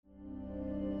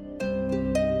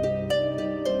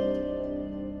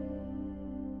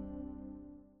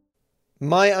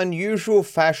My unusual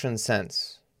fashion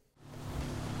sense.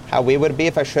 How weird would it be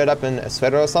if I showed up in a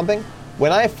sweater or something?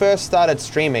 When I first started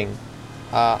streaming,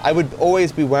 I would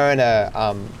always be wearing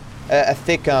a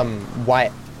thick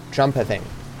white jumper thing.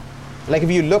 Like if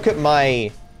you look at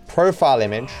my profile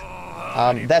image,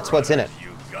 that's what's in it.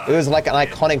 It was like an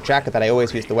iconic jacket that I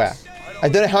always used to wear. I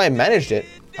don't know how I managed it.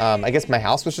 I guess my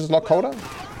house was just a lot colder.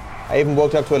 I even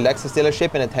walked up to a Lexus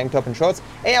dealership in a tank top and shorts.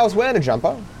 Hey, I was wearing a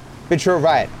jumper. But you're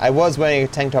right, I was wearing a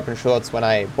tank top and shorts when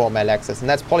I bought my Lexus, and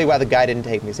that's probably why the guy didn't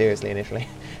take me seriously initially.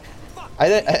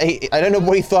 I don't know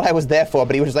what he thought I was there for,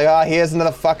 but he was just like, oh, here's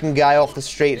another fucking guy off the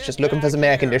street just looking for some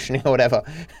air conditioning or whatever.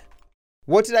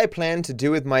 What did I plan to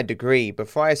do with my degree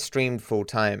before I streamed full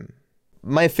time?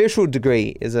 My official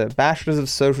degree is a Bachelor's of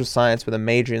Social Science with a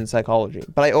major in psychology,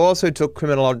 but I also took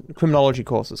criminology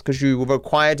courses because you were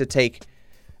required to take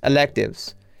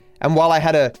electives. And while I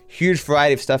had a huge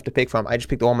variety of stuff to pick from, I just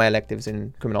picked all my electives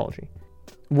in criminology.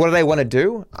 What did I want to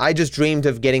do? I just dreamed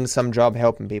of getting some job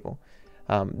helping people.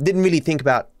 Didn't really think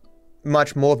about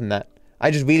much more than that.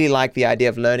 I just really liked the idea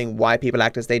of learning why people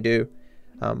act as they do,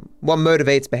 what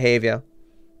motivates behavior,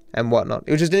 and whatnot.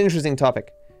 It was just an interesting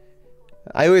topic.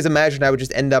 I always imagined I would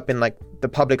just end up in like the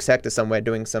public sector somewhere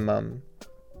doing some, I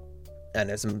don't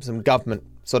know, some government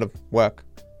sort of work,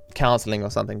 counseling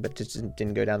or something, but just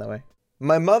didn't go down that way.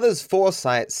 My mother's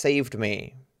foresight saved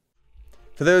me.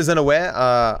 For those unaware,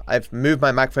 I've moved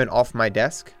my microphone off my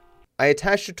desk. I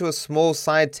attached it to a small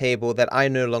side table that I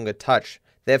no longer touch.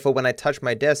 Therefore, when I touch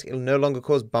my desk, it'll no longer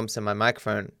cause bumps in my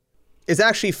microphone. It's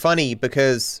actually funny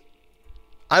because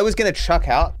I was going to chuck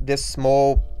out this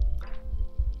small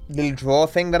little drawer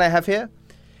thing that I have here.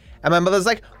 And my mother's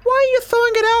like, why are you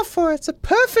throwing it out for? It's a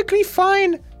perfectly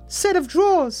fine set of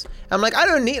drawers. I'm like, I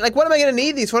don't need, like, what am I going to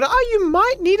need these for? Oh, you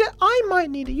might need it. I might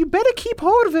need it. You better keep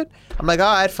hold of it. I'm like, all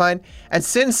right, fine. And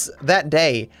since that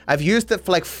day, I've used it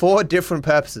for like 4 different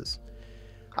purposes.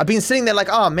 I've been sitting there like,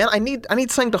 oh man, I need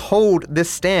something to hold this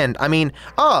stand. I mean,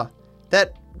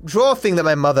 that drawer thing that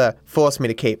my mother forced me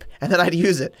to keep, and then I'd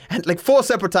use it, and like 4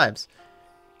 separate times.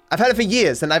 I've had it for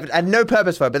years, and I've had no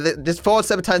purpose for it, but just 4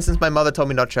 separate times since my mother told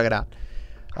me not to check it out.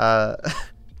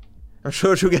 I'm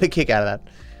sure she'll get a kick out of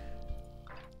that.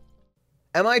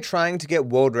 Am I trying to get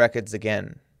world records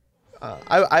again?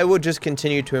 I will just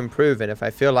continue to improve, and if I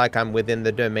feel like I'm within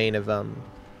the domain of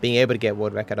being able to get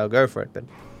world record, I'll go for it, but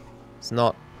it's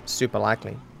not super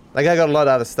likely. Like, I got a lot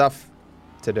of other stuff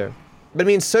to do. But I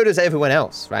mean, so does everyone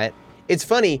else, right? It's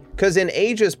funny, because in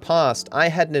ages past, I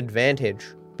had an advantage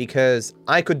because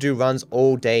I could do runs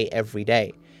all day, every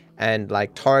day. And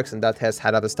like Torix and Duthes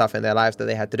had other stuff in their lives that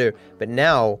they had to do. But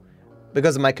now,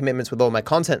 because of my commitments with all my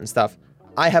content and stuff,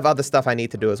 I have other stuff I need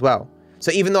to do as well.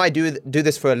 So even though I do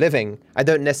this for a living, I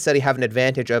don't necessarily have an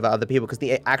advantage over other people because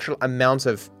the actual amount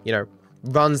of,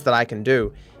 runs that I can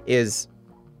do is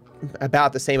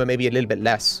about the same or maybe a little bit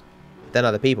less than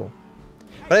other people.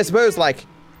 But I suppose, like,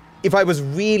 if I was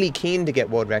really keen to get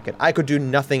world record, I could do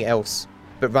nothing else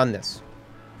but run this.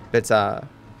 But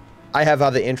I have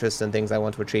other interests and things I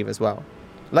want to achieve as well.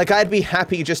 Like, I'd be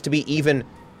happy just to be even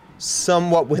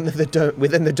somewhat within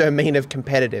the domain of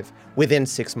competitive within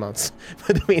 6 months.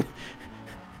 But I mean,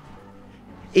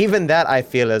 even that I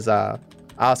feel is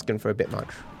asking for a bit much.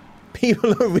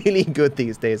 People are really good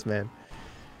these days, man.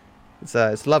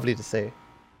 It's lovely to see.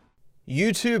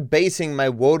 YouTube basing my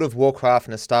World of Warcraft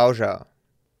nostalgia.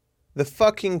 The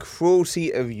fucking cruelty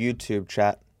of YouTube,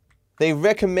 chat. They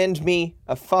recommend me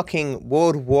a fucking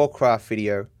World of Warcraft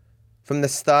video from the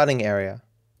starting area.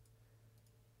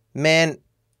 Man,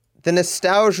 the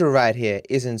nostalgia right here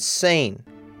is insane.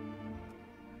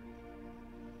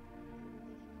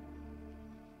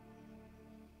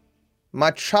 My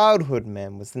childhood,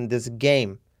 man, was in this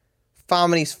game.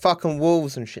 Farming these fucking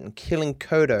wolves and shit and killing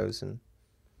Kodos and...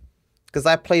 Because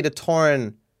I played a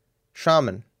Tauren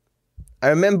shaman. I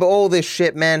remember all this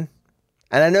shit, man.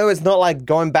 And I know it's not like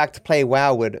going back to play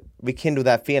WoW would rekindle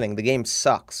that feeling. The game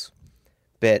sucks.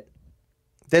 But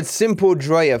that simple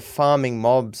joy of farming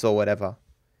mobs or whatever.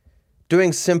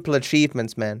 Doing simple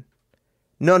achievements, man.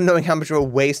 Not knowing how much of a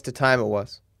waste of time it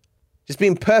was. Just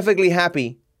being perfectly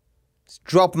happy. Just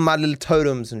dropping my little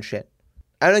totems and shit.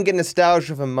 I don't get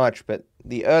nostalgia for much, but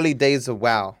the early days of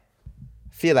WoW.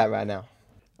 I feel that right now.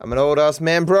 I'm an old ass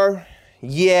man, bro.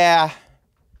 Yeah.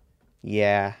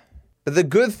 But the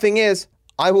good thing is,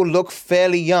 I will look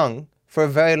fairly young for a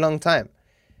very long time.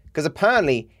 Because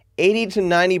apparently, 80 to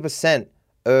 90%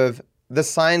 of the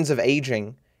signs of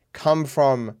aging come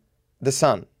from the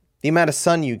sun. The amount of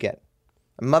sun you get.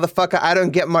 And motherfucker, I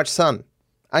don't get much sun.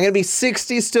 I'm going to be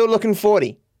 60 still looking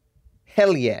 40.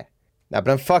 Hell yeah. Nah,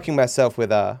 but I'm fucking myself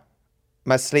with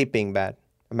my sleep being bad.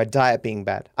 my diet being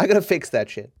bad. I gotta fix that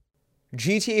shit.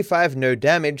 GTA 5 No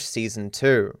Damage Season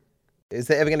 2. Is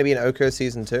there ever going to be an Oko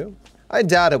Season 2? I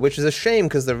doubt it, which is a shame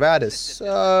because the route is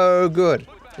so good.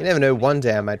 You never know, one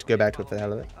day I might go back to it for the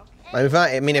hell of it.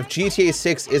 I mean, if GTA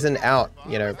 6 isn't out,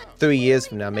 3 years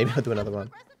from now, maybe I'll do another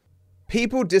one.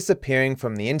 People disappearing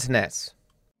from the internet.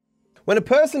 When a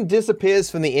person disappears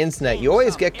from the internet, you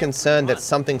always get concerned that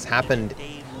something's happened.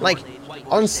 Like,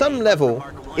 on some level,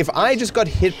 if I just got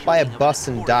hit by a bus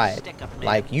and died,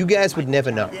 like, you guys would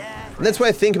never know. And that's what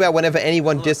I think about whenever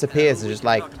anyone disappears. It's just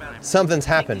like, something's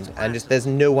happened, and just there's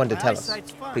no one to tell us.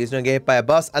 Please don't get hit by a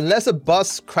bus. Unless a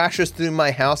bus crashes through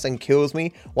my house and kills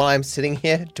me while I'm sitting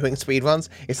here doing speedruns,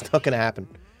 it's not gonna happen.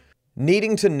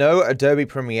 Needing to know Adobe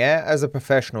Premiere as a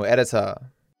professional editor.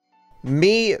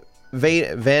 Me,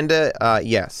 Vander,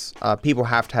 yes. People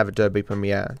have to have Adobe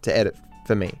Premiere to edit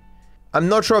for me. I'm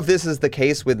not sure if this is the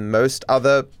case with most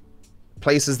other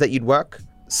places that you'd work.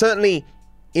 Certainly,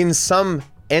 in some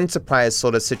enterprise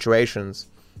sort of situations,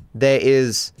 there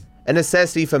is a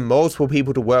necessity for multiple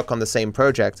people to work on the same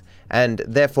project, and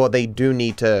therefore they do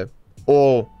need to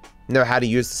all know how to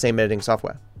use the same editing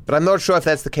software. But I'm not sure if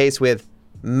that's the case with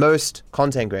most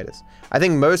content creators. I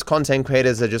think most content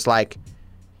creators are just like,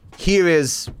 here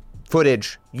is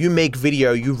footage, you make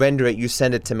video, you render it, you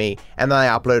send it to me, and then I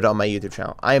upload it on my YouTube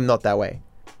channel. I am not that way.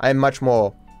 I am much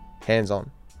more hands-on.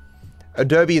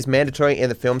 Adobe is mandatory in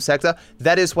the film sector.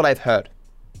 That is what I've heard.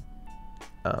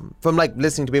 From like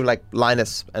listening to people like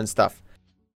Linus and stuff.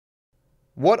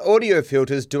 What audio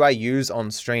filters do I use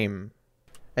on stream?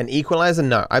 An equalizer?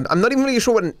 No. I'm not even really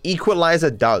sure what an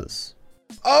equalizer does.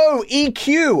 Oh,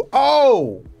 EQ!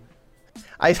 Oh!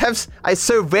 I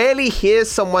so rarely hear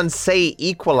someone say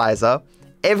equalizer.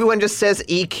 Everyone just says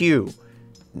EQ.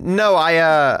 No,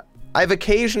 I've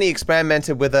occasionally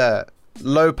experimented with a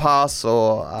low pass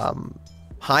or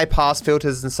high pass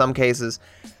filters in some cases.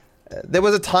 There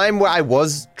was a time where I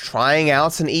was trying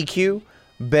out an EQ,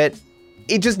 but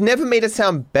it just never made it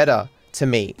sound better to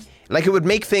me. Like, it would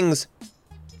make things...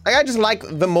 Like, I just like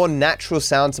the more natural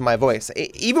sound to my voice.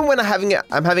 Even when I'm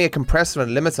having a compressor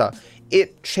and limiter,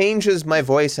 it changes my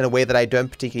voice in a way that I don't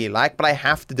particularly like, but I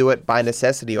have to do it by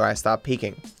necessity or I start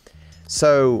peaking.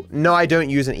 So, no, I don't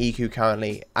use an EQ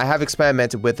currently. I have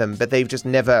experimented with them, but they've just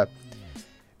never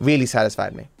really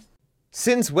satisfied me.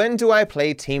 Since when do I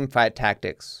play Teamfight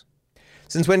Tactics?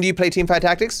 Since when do you play Teamfight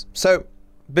Tactics? So,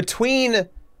 between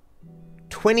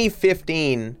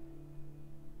 2015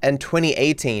 and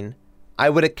 2018, I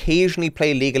would occasionally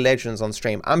play League of Legends on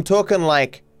stream. I'm talking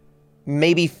like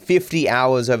maybe 50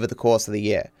 hours over the course of the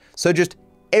year. So just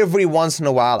every once in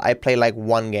a while, I play like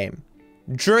one game.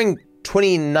 During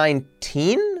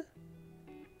 2019,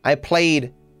 I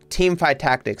played Teamfight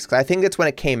Tactics, because I think that's when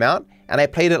it came out, and I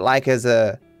played it like as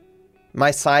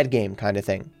my side game kind of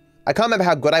thing. I can't remember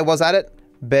how good I was at it,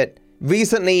 but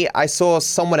recently I saw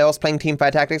someone else playing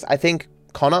Teamfight Tactics. I think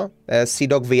Connor,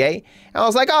 CDog VA, and I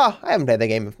was like, oh, I haven't played that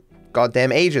game in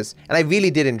goddamn ages, and I really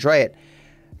did enjoy it.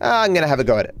 I'm gonna have a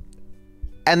go at it.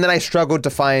 And then I struggled to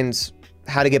find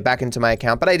how to get back into my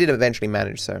account, but I did eventually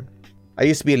manage, so. I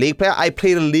used to be a League player. I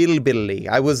played a little bit of League.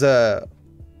 I was a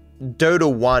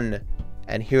Dota 1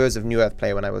 and Heroes of New Earth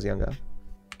player when I was younger.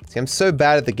 See, I'm so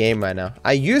bad at the game right now.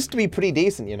 I used to be pretty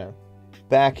decent,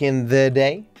 back in the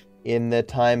day, in the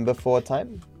time before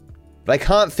time. But I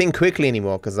can't think quickly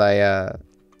anymore because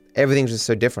everything's just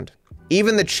so different.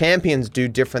 Even the champions do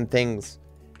different things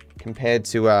compared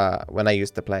to when I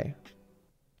used to play.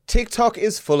 TikTok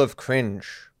is full of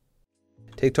cringe.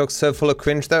 TikTok's so full of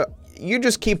cringe though, you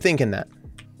just keep thinking that.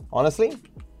 Honestly,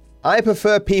 I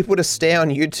prefer people to stay on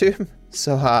YouTube,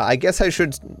 so I guess I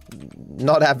should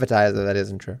not advertise that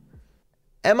isn't true.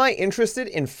 Am I interested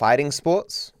in fighting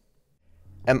sports?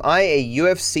 Am I a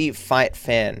UFC fight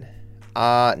fan?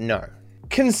 No.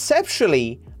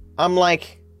 Conceptually, I'm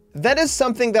like, that is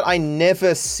something that I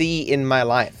never see in my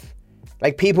life.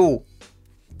 Like people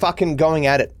fucking going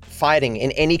at it, fighting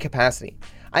in any capacity.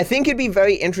 I think it'd be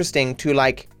very interesting to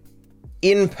like,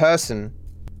 in person,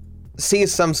 see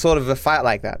some sort of a fight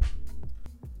like that.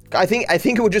 I think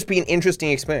it would just be an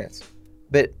interesting experience.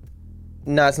 But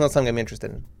no, it's not something I'm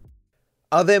interested in.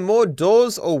 Are there more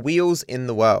doors or wheels in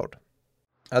the world?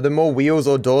 Are there more wheels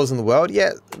or doors in the world?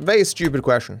 Yeah, very stupid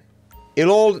question. It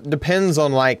all depends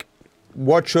on like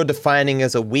what you're defining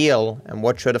as a wheel and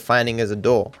what you're defining as a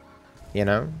door,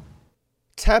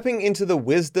 Tapping into the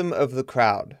wisdom of the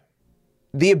crowd.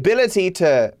 The ability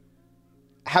to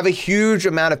have a huge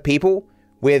amount of people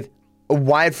with a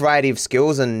wide variety of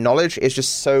skills and knowledge is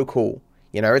just so cool.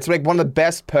 It's like one of the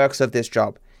best perks of this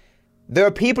job. There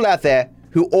are people out there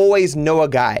who always know a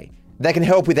guy that can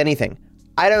help with anything.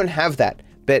 I don't have that,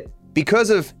 but because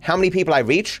of how many people I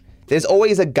reach, there's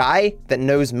always a guy that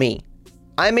knows me.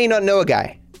 I may not know a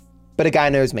guy, but a guy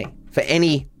knows me for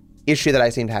any issue that I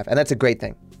seem to have, and that's a great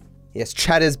thing. Yes,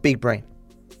 chat is big brain.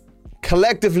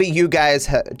 Collectively, you guys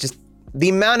have just the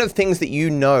amount of things that you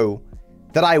know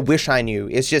that I wish I knew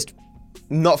is just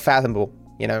not fathomable,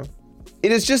 you know?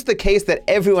 It is just the case that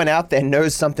everyone out there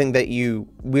knows something that you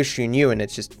wish you knew, and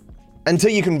it's just, until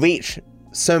you can reach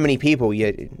so many people,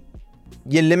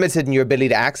 you're limited in your ability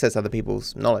to access other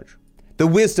people's knowledge. The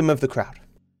wisdom of the crowd.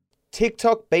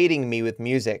 TikTok baiting me with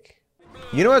music.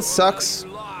 You know what sucks?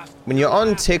 When you're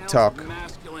on TikTok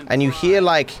and you hear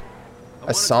like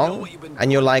a song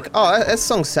and you're like, oh, that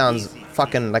song sounds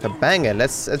fucking like a banger.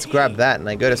 Let's grab that. And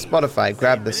I go to Spotify,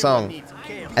 grab the song.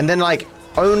 And then like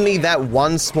only that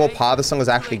one small part of the song is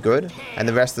actually good and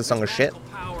the rest of the song is shit.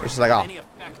 It's just like, oh,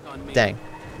 dang.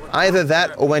 Either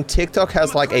that or when TikTok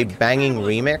has like a banging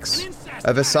remix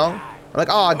of a song, I'm like,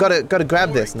 oh, I gotta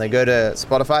grab this. And I go to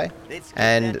Spotify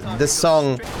and this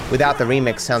song without the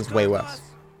remix sounds way worse.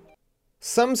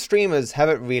 Some streamers have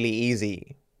it really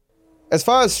easy. As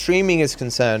far as streaming is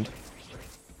concerned,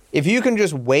 if you can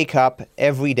just wake up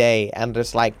every day and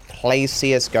just like play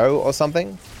CSGO or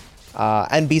something,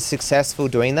 and be successful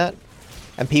doing that,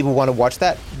 and people want to watch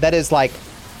that, that is like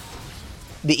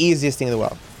the easiest thing in the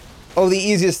world. Or the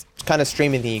easiest kind of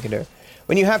streaming thing you can do.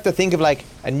 When you have to think of like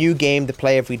a new game to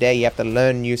play every day, you have to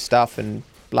learn new stuff and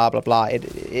blah, blah, blah.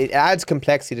 It adds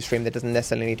complexity to stream that doesn't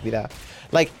necessarily need to be there.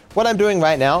 Like what I'm doing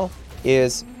right now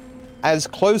is as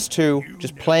close to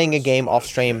just playing a game off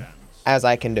stream as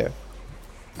I can do.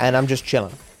 And I'm just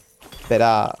chilling. But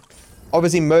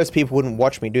obviously most people wouldn't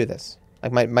watch me do this.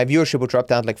 Like my viewership will drop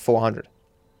down to like 400.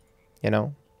 You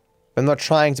know? I'm not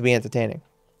trying to be entertaining.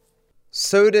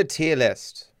 Soda tier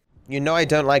list. You know I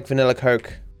don't like vanilla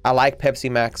Coke. I like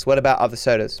Pepsi Max. What about other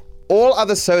sodas? All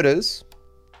other sodas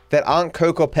that aren't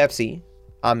Coke or Pepsi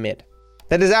are mid.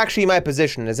 That is actually my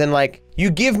position, as in like,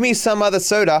 you give me some other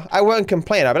soda, I won't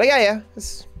complain. I'll be like, yeah.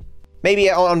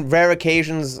 Maybe on rare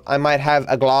occasions, I might have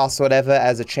a glass or whatever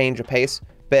as a change of pace,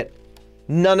 but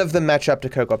none of them match up to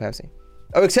Coke or Pepsi.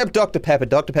 Oh, except Dr. Pepper.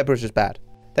 Dr. Pepper is just bad.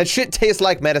 That shit tastes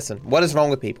like medicine. What is wrong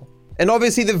with people? And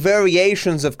obviously the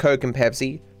variations of Coke and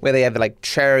Pepsi, where they have like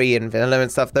cherry and vanilla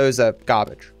and stuff, those are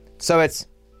garbage. So it's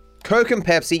Coke and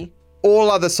Pepsi,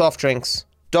 all other soft drinks,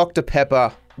 Dr.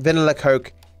 Pepper, vanilla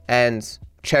Coke, and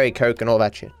cherry Coke and all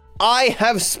that shit. I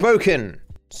have spoken.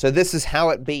 So this is how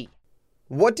it be.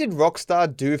 What did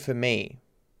Rockstar do for me?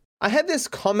 I had this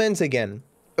comment again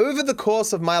over the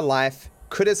course of my life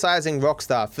criticizing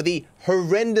Rockstar for the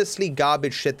horrendously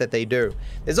garbage shit that they do.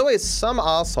 There's always some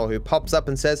asshole who pops up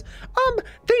and says,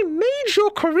 they made your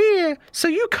career so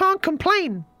you can't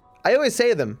complain. I always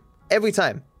say to them, every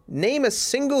time, name a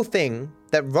single thing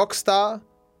that Rockstar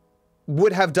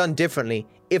would have done differently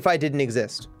if I didn't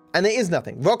exist. And there is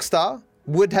nothing. Rockstar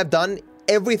would have done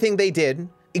everything they did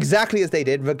exactly as they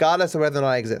did, regardless of whether or not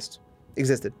I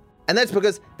existed. And that's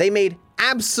because they made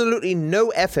absolutely no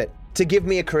effort to give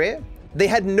me a career. They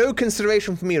had no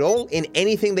consideration for me at all in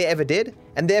anything they ever did,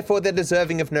 and therefore they're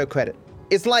deserving of no credit.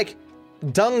 It's like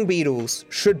dung beetles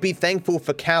should be thankful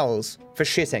for cows for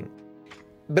shitting.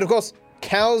 But of course,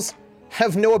 cows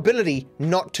have no ability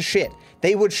not to shit.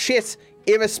 They would shit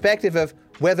irrespective of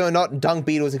whether or not dung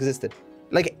beetles existed.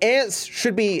 Like ants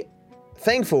should be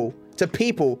thankful to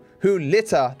people who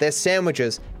litter their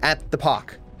sandwiches at the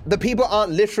park. The people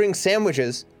aren't littering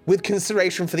sandwiches with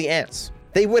consideration for the ants.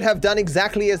 They would have done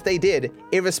exactly as they did,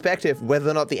 irrespective whether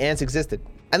or not the ants existed.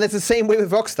 And that's the same way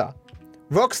with Rockstar.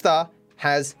 Rockstar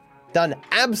has done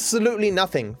absolutely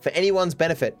nothing for anyone's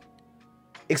benefit,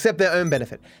 except their own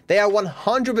benefit. They are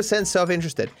 100%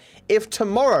 self-interested. If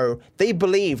tomorrow they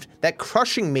believed that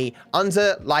crushing me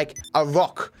under like a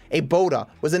rock, a boulder,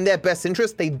 was in their best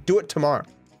interest, they'd do it tomorrow.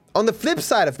 On the flip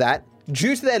side of that,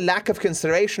 due to their lack of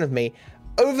consideration of me,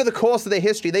 over the course of their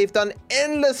history, they've done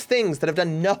endless things that have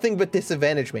done nothing but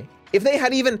disadvantage me. If they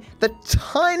had even the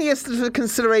tiniest of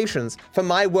considerations for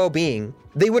my well-being,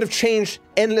 they would have changed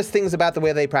endless things about the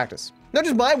way they practice. Not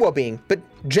just my well-being, but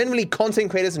generally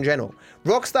content creators in general.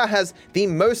 Rockstar has the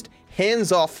most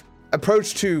hands-off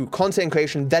approach to content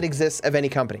creation that exists of any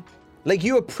company. Like,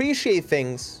 you appreciate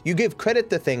things, you give credit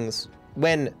to things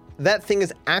when that thing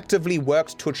is actively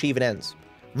worked to achieve an ends.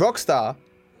 Rockstar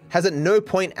has at no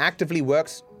point actively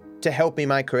worked to help me in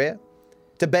my career,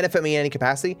 to benefit me in any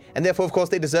capacity, and therefore, of course,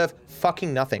 they deserve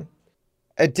fucking nothing.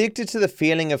 Addicted to the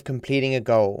feeling of completing a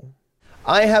goal.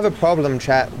 I have a problem,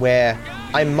 chat, where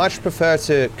I much prefer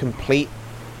to complete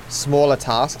smaller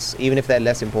tasks, even if they're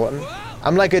less important.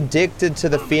 I'm like addicted to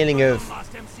the feeling of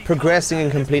progressing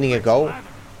and completing a goal,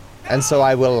 and so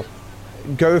I will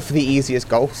go for the easiest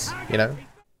goals, you know?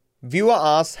 Viewer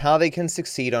asks how they can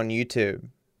succeed on YouTube.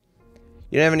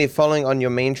 You don't have any following on your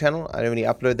main channel. I don't really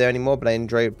upload there anymore, but I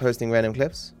enjoy posting random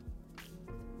clips.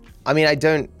 I mean, I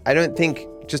don't think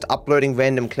just uploading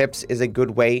random clips is a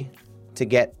good way to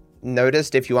get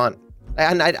noticed if you aren't.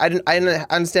 And I don't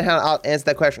understand how I'll answer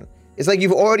that question. It's like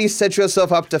you've already set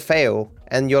yourself up to fail,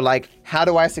 and you're like, how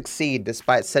do I succeed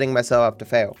despite setting myself up to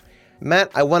fail?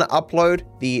 Matt, I want to upload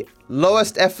the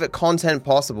lowest effort content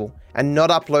possible and not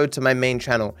upload to my main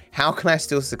channel. How can I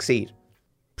still succeed?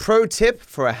 Pro tip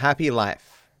for a happy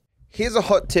life. Here's a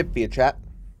hot tip for you, chat.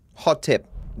 Hot tip.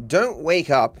 Don't wake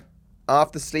up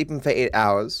after sleeping for 8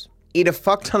 hours, eat a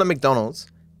fuck ton of McDonald's,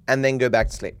 and then go back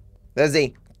to sleep. That's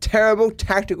a terrible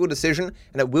tactical decision,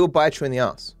 and it will bite you in the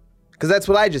ass. Because that's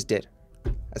what I just did.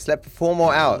 I slept for 4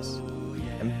 more hours.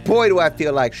 And boy, do I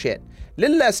feel like shit. A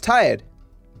little less tired.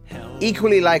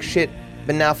 Equally like shit,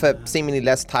 but now for seemingly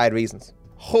less tired reasons.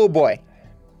 Oh boy.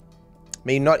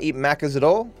 May you not eat Macca's at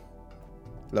all?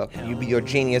 Look, you be your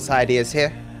genius ideas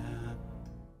here.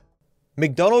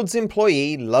 McDonald's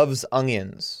employee loves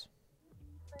onions.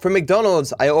 From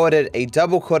McDonald's, I ordered a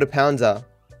double quarter pounder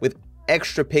with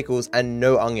extra pickles and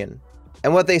no onion.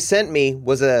 And what they sent me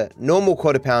was a normal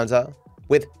quarter pounder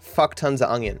with fuck tons of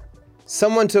onion.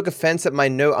 Someone took offense at my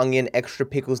no onion extra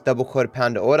pickles double quarter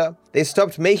pounder order. They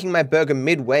stopped making my burger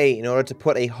midway in order to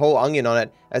put a whole onion on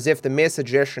it, as if the mere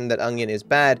suggestion that onion is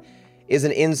bad is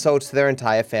an insult to their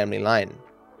entire family line.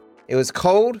 It was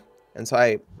cold, and so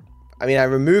I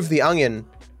removed the onion,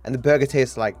 and the burger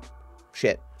tastes like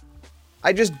shit.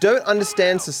 I just don't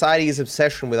understand society's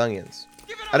obsession with onions.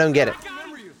 I don't get it.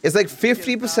 It's like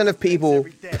 50% of people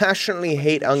passionately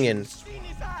hate onion,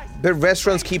 but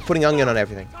restaurants keep putting onion on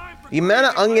everything. The amount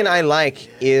of onion I like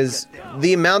is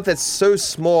the amount that's so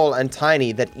small and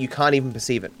tiny that you can't even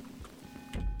perceive it,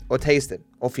 or taste it,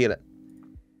 or feel it.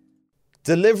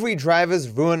 Delivery drivers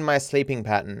ruin my sleeping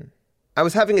pattern. I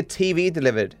was having a TV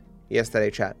delivered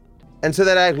yesterday, chat. And so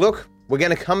they're like, look, we're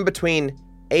gonna come between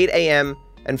 8 a.m.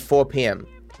 and 4 p.m.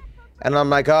 And I'm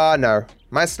like, oh no,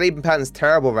 my sleeping pattern's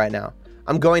terrible right now.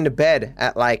 I'm going to bed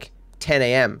at like 10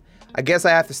 a.m. I guess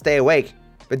I have to stay awake.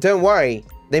 But don't worry,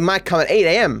 they might come at 8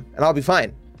 a.m. and I'll be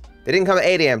fine. They didn't come at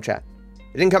 8 a.m. chat.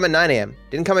 They didn't come at 9 a.m.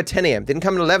 Didn't come at 10 a.m. Didn't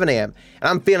come at 11 a.m. And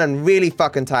I'm feeling really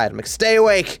fucking tired. I'm like, stay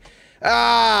awake.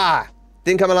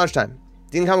 Didn't come at lunchtime.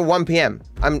 Didn't come at 1 p.m.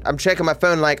 I'm checking my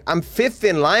phone like, I'm 5th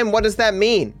in line? What does that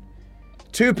mean?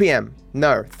 2 p.m.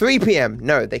 No. 3 p.m.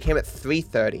 No. They came at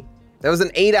 3:30. There was an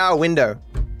 8-hour window,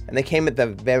 and they came at the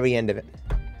very end of it.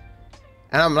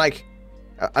 And I'm like,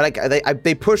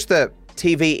 they pushed the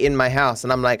TV in my house,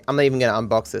 and I'm like, I'm not even gonna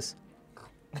unbox this.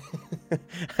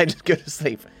 I just go to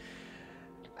sleep.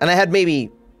 And I had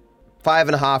maybe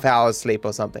 5.5 hours sleep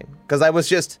or something, because I was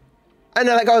just, I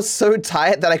know, like I was so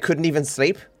tired that I couldn't even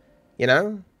sleep, you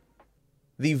know?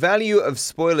 The value of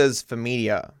spoilers for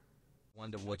media.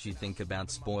 Wonder what you think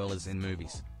about spoilers in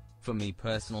movies. For me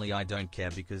personally, I don't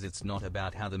care because it's not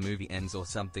about how the movie ends or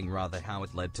something, rather how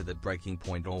it led to the breaking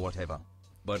point or whatever.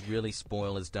 But really,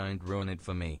 spoilers don't ruin it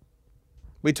for me.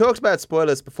 We talked about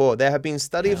spoilers before. There have been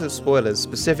studies of spoilers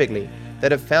specifically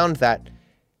that have found that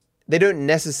they don't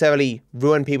necessarily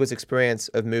ruin people's experience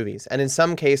of movies. And in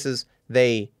some cases,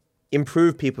 they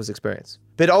improve people's experience.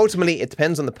 But ultimately, it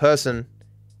depends on the person,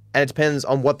 and it depends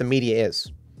on what the media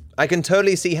is. I can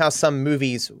totally see how some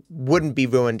movies wouldn't be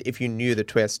ruined if you knew the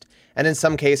twist. And in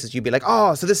some cases, you'd be like,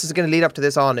 oh, so this is going to lead up to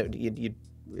this on. You'd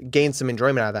gain some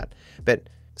enjoyment out of that. But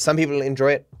some people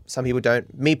enjoy it, some people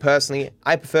don't. Me personally,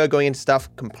 I prefer going into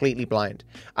stuff completely blind.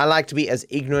 I like to be as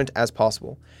ignorant as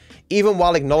possible. Even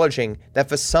while acknowledging that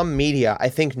for some media, I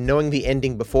think knowing the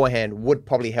ending beforehand would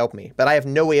probably help me. But I have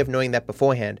no way of knowing that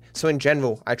beforehand. So in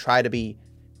general, I try to be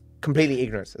completely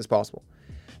ignorant as possible.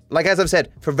 Like, as I've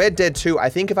said, for Red Dead 2, I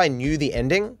think if I knew the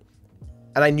ending,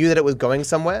 and I knew that it was going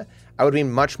somewhere, I would have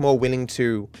been much more willing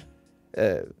to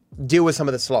deal with some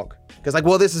of the slog. Because, like,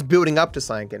 well, this is building up to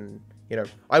something, and, you know,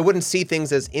 I wouldn't see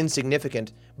things as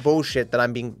insignificant bullshit that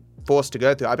I'm being forced to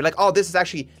go through. I'd be like, oh, this is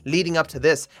actually leading up to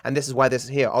this, and this is why this is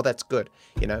here. Oh, that's good,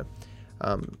 you know?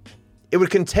 It would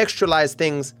contextualize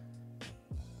things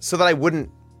so that I would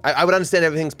understand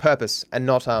everything's purpose and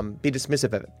not be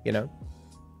dismissive of it, you know?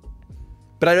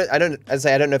 But I don't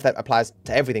know if that applies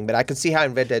to everything, but I can see how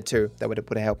in Red Dead 2 that would have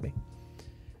helped me.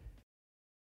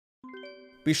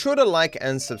 Be sure to like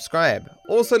and subscribe.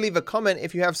 Also leave a comment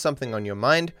if you have something on your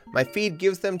mind. My feed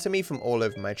gives them to me from all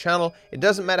over my channel. It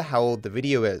doesn't matter how old the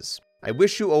video is. I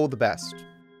wish you all the best.